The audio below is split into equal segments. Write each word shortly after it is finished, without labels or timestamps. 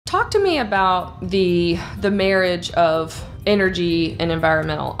Talk to me about the marriage of energy and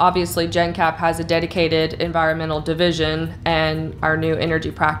environmental. Obviously, Jencap has a dedicated environmental division, and our new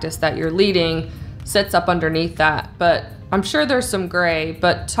energy practice that you're leading sits up underneath that. But I'm sure there's some gray,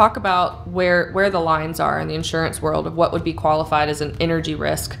 but talk about where the lines are in the insurance world of what would be qualified as an energy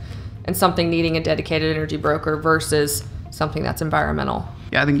risk and something needing a dedicated energy broker versus something that's environmental.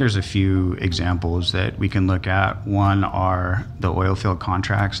 Yeah, I think there's a few examples that we can look at. One are the oil field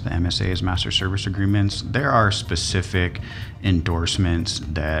contracts, the MSAs, master service agreements. There are specific endorsements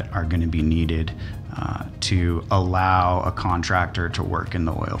that are going to be needed to allow a contractor to work in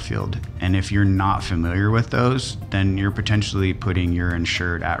the oil field. And if you're not familiar with those, then you're potentially putting your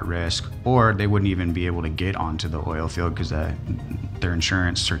insured at risk, or they wouldn't even be able to get onto the oil field because their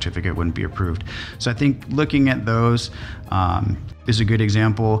insurance certificate wouldn't be approved. So I think looking at those is a good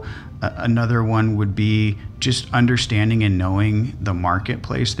example. Another one would be just understanding and knowing the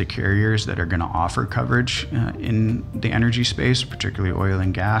marketplace, the carriers that are going to offer coverage in the energy space, particularly oil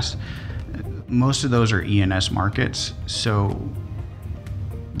and gas. Most of those are E&S markets, so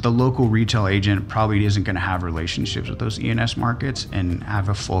the local retail agent probably isn't going to have relationships with those E&S markets and have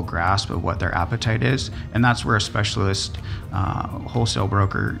a full grasp of what their appetite is. And that's where a specialist wholesale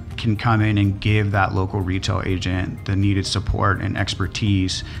broker can come in and give that local retail agent the needed support and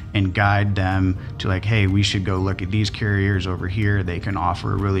expertise and guide them to like, hey, we should go look at these carriers over here. They can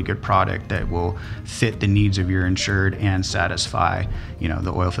offer a really good product that will fit the needs of your insured and satisfy,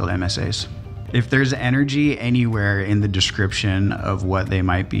 the oil field MSAs. If there's energy anywhere in the description of what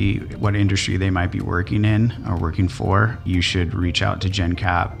industry they might be working in or working for, you should reach out to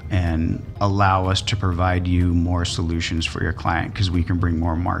Jencap and allow us to provide you more solutions for your client, because we can bring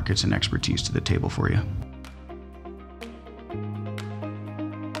more markets and expertise to the table for you.